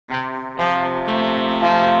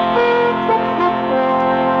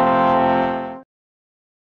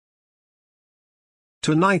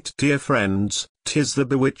Tonight, dear friends, 'tis the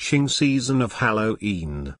bewitching season of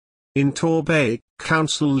Halloween. In Torbay,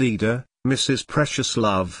 council leader, Mrs. Precious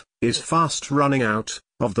Love, is fast running out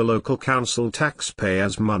of the local council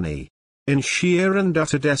taxpayers' money. In sheer and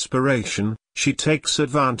utter desperation, she takes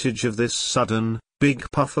advantage of this sudden,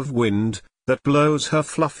 big puff of wind that blows her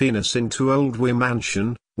fluffiness into Oldway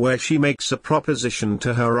Mansion, where she makes a proposition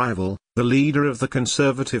to her rival, the leader of the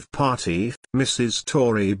Conservative Party, Mrs.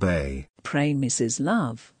 Torbay. Pray, Mrs.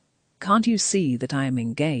 Love, can't you see that I am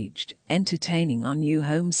engaged, entertaining our new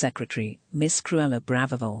Home Secretary, Miss Cruella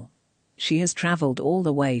Braverville? She has travelled all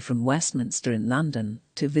the way from Westminster in London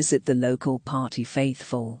to visit the local party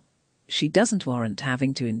faithful. She doesn't warrant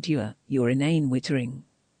having to endure your inane wittering.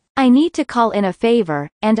 I need to call in a favour,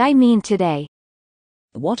 and I mean today.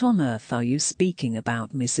 What on earth are you speaking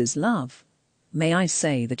about, Mrs. Love? May I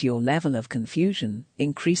say that your level of confusion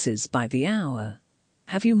increases by the hour?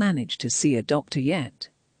 Have you managed to see a doctor yet?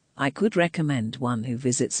 I could recommend one who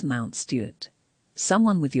visits Mount Stuart.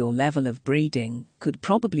 Someone with your level of breeding could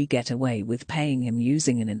probably get away with paying him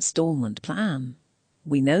using an installment plan.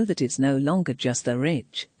 We know that it's no longer just the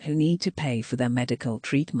rich who need to pay for their medical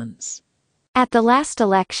treatments. At the last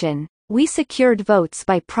election, we secured votes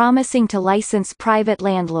by promising to license private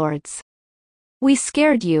landlords. We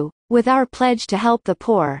scared you, with our pledge to help the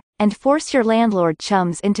poor, and force your landlord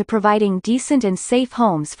chums into providing decent and safe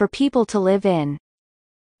homes for people to live in.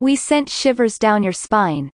 We sent shivers down your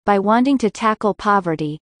spine, by wanting to tackle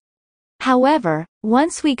poverty. However,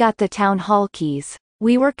 once we got the town hall keys,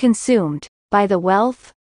 we were consumed by the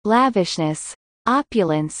wealth, lavishness,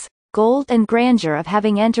 opulence, gold and grandeur of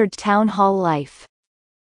having entered town hall life.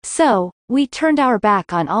 So, we turned our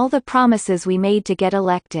back on all the promises we made to get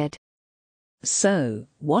elected. So,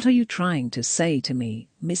 what are you trying to say to me,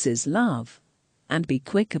 Mrs. Love? And be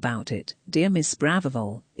quick about it, dear Miss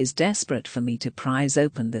Braverville is desperate for me to prise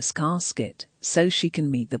open this casket, so she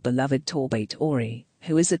can meet the beloved Torbay Tory,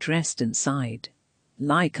 who is at rest inside.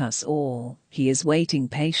 Like us all, he is waiting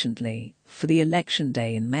patiently for the election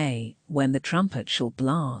day in May, when the trumpet shall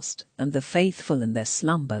blast, and the faithful in their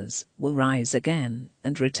slumbers will rise again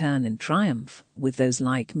and return in triumph, with those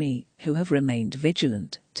like me who have remained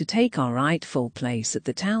vigilant to take our rightful place at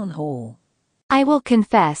the town hall. I will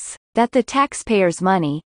confess that the taxpayers'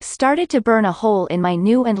 money started to burn a hole in my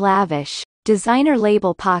new and lavish, designer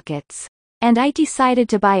label pockets, and I decided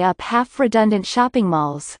to buy up half-redundant shopping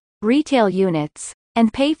malls, retail units,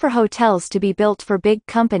 and pay for hotels to be built for big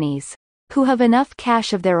companies, who have enough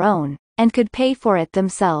cash of their own, and could pay for it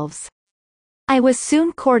themselves. I was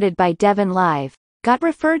soon courted by Devon Live, got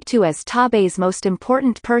referred to as Torbay's most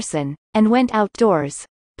important person, and went outdoors,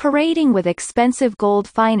 parading with expensive gold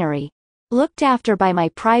finery, looked after by my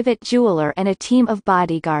private jeweler and a team of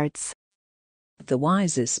bodyguards. The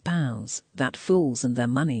wise espouse that fools and their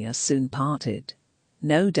money are soon parted.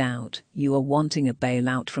 No doubt you are wanting a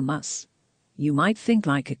bailout from us. You might think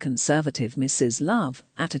like a conservative, Mrs. Love,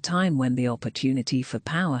 at a time when the opportunity for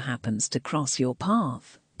power happens to cross your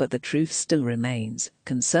path, but the truth still remains,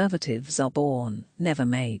 conservatives are born, never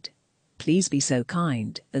made. Please be so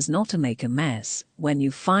kind as not to make a mess when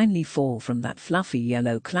you finally fall from that fluffy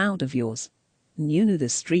yellow cloud of yours. You know the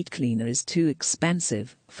street cleaner is too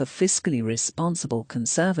expensive for fiscally responsible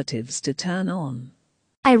conservatives to turn on.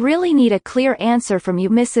 I really need a clear answer from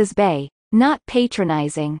you, Mrs. Bay, not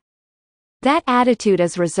patronizing. That attitude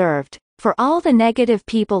is reserved for all the negative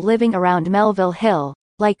people living around Melville Hill,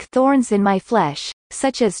 like thorns in my flesh,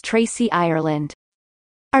 such as Tracey, Ireland.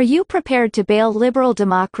 Are you prepared to bail liberal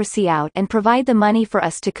democracy out and provide the money for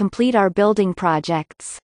us to complete our building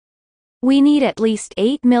projects? We need at least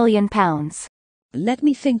 £8 million. Let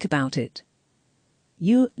me think about it.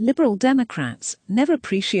 You Liberal Democrats never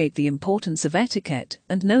appreciate the importance of etiquette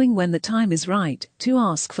and knowing when the time is right to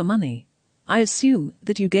ask for money. I assume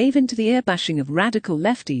that you gave in to the air-bashing of radical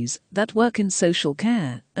lefties that work in social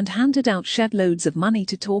care and handed out shed loads of money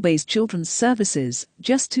to Torbay's children's services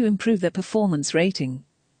just to improve their performance rating.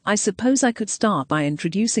 I suppose I could start by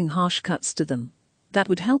introducing harsh cuts to them. That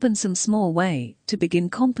would help in some small way to begin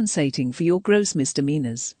compensating for your gross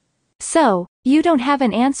misdemeanors. So, you don't have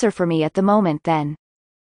an answer for me at the moment then?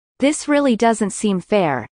 This really doesn't seem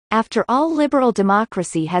fair. After all, liberal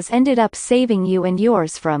democracy has ended up saving you and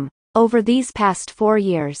yours from over these past 4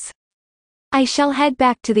 years. I shall head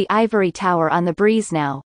back to the ivory tower on the breeze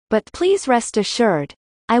now, but please rest assured,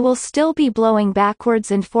 I will still be blowing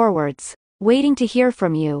backwards and forwards, waiting to hear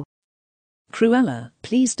from you. Cruella,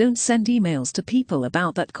 please don't send emails to people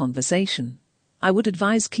about that conversation. I would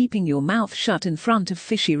advise keeping your mouth shut in front of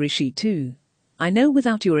Fishy Rishi too. I know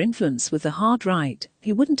without your influence with the hard right,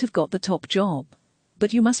 he wouldn't have got the top job.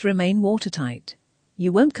 But you must remain watertight.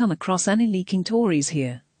 You won't come across any leaking Tories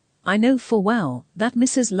here. I know full well that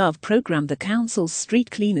Mrs. Love programmed the council's street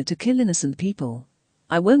cleaner to kill innocent people.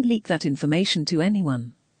 I won't leak that information to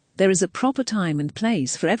anyone. There is a proper time and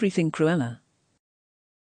place for everything, Cruella.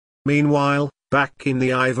 Meanwhile, back in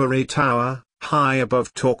the ivory tower, high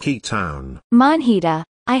above Torquay Town. Monjita,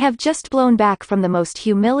 I have just blown back from the most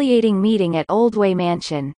humiliating meeting at Oldway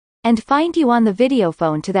Mansion, and find you on the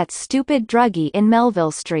videophone to that stupid druggie in Melville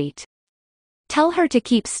Street. Tell her to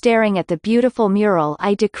keep staring at the beautiful mural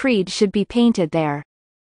I decreed should be painted there.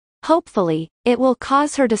 Hopefully, it will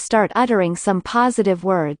cause her to start uttering some positive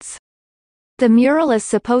words. The mural is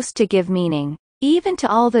supposed to give meaning, even to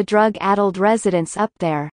all the drug-addled residents up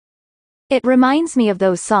there. It reminds me of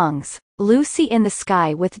those songs, Lucy in the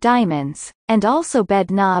Sky with Diamonds, and also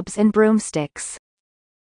Bed Knobs and Broomsticks.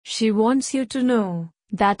 She wants you to know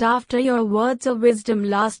that after your words of wisdom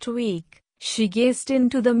last week, she gazed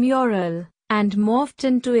into the mural and morphed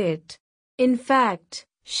into it. In fact,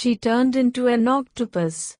 she turned into an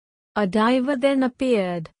octopus. A diver then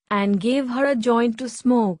appeared and gave her a joint to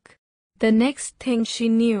smoke. The next thing she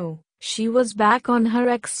knew, she was back on her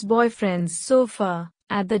ex-boyfriend's sofa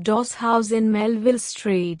at the Doss house in Melville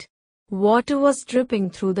Street. Water was dripping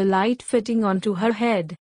through the light fitting onto her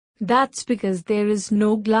head. That's because there is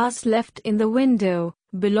no glass left in the window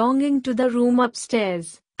belonging to the room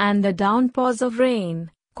upstairs, and the downpours of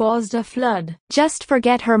rain caused a flood. Just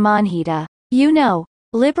forget her, Monjita. You know,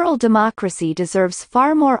 liberal democracy deserves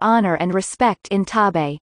far more honor and respect in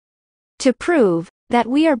Torbay. To prove that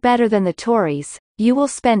we are better than the Tories, you will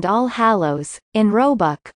spend All Hallows in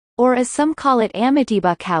Roebuck, or as some call it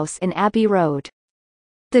Amitybuck House in Abbey Road.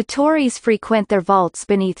 The Tories frequent their vaults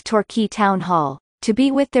beneath Torquay Town Hall, to be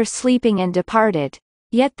with their sleeping and departed,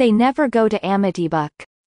 yet they never go to Amitybuck.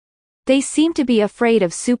 They seem to be afraid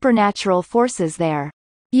of supernatural forces there.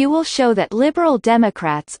 You will show that liberal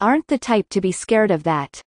Democrats aren't the type to be scared of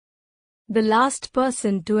that. The last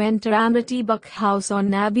person to enter Amitybuck House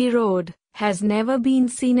on Abbey Road has never been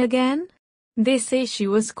seen again. They say she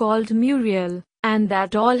was called Muriel, and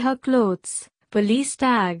that all her clothes, police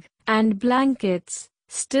tag, and blankets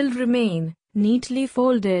still remain, neatly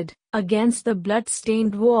folded, against the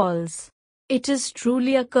blood-stained walls. It is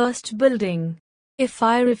truly a cursed building. If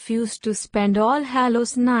I refuse to spend All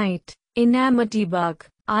Hallows Night in Amitybuck,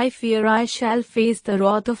 I fear I shall face the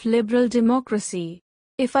wrath of liberal democracy.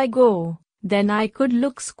 If I go, then I could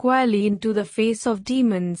look squarely into the face of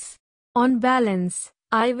demons. On balance,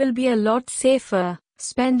 I will be a lot safer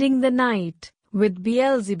spending the night with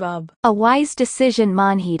Beelzebub. A wise decision,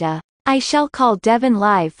 Monjita. I shall call Devon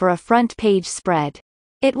Live for a front-page spread.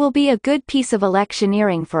 It will be a good piece of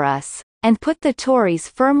electioneering for us, and put the Tories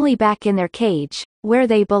firmly back in their cage, where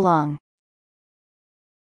they belong.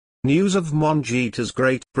 News of Monjita's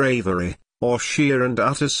great bravery, or sheer and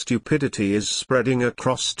utter stupidity, is spreading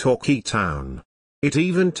across Torquay Town. It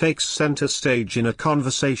even takes center stage in a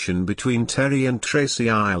conversation between Terry and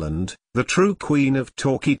Tracey Ireland, the true queen of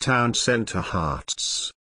Torquay Town centre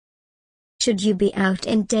hearts. Should you be out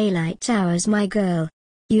in daylight hours, my girl?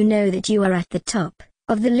 You know that you are at the top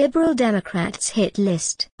of the Liberal Democrats' hit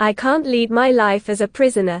list. I can't lead my life as a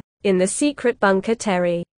prisoner in the secret bunker,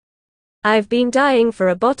 Terry. I've been dying for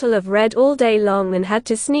a bottle of red all day long and had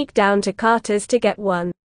to sneak down to Carter's to get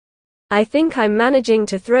one. I think I'm managing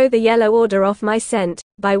to throw the yellow order off my scent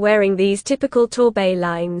by wearing these typical Torbay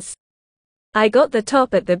lines. I got the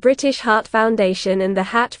top at the British Heart Foundation and the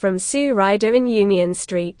hat from Sue Ryder in Union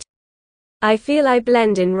Street. I feel I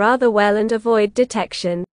blend in rather well and avoid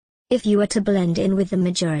detection. If you were to blend in with the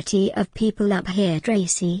majority of people up here,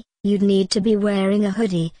 Tracey, you'd need to be wearing a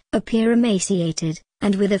hoodie, appear emaciated,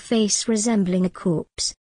 and with a face resembling a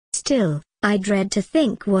corpse. Still, I dread to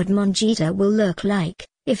think what Monjita will look like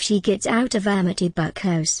if she gets out of Amitybuck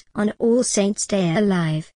House on All Saints' Day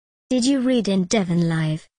alive. Did you read in Devon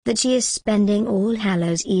Live that she is spending All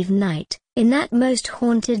Hallows Eve night in that most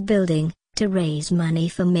haunted building to raise money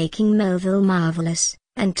for making Melville marvelous,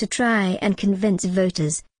 and to try and convince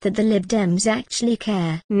voters that the Lib Dems actually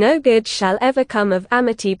care? No good shall ever come of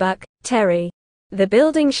Amitybuck, Terry. The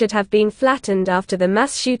building should have been flattened after the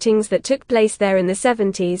mass shootings that took place there in the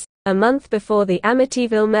 70s, a month before the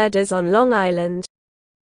Amityville murders on Long Island.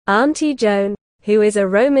 Auntie Joan, who is a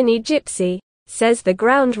Romany gypsy, says the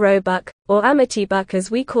ground Roebuck, or Amitybuck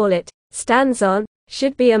as we call it, stands on,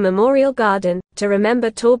 should be a memorial garden to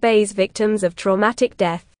remember Torbay's victims of traumatic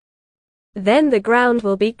death. Then the ground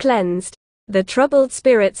will be cleansed. The troubled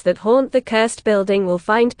spirits that haunt the cursed building will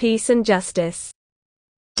find peace and justice.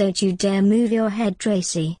 Don't you dare move your head,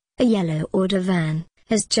 Tracey. A yellow order van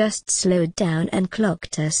has just slowed down and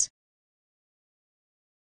clocked us.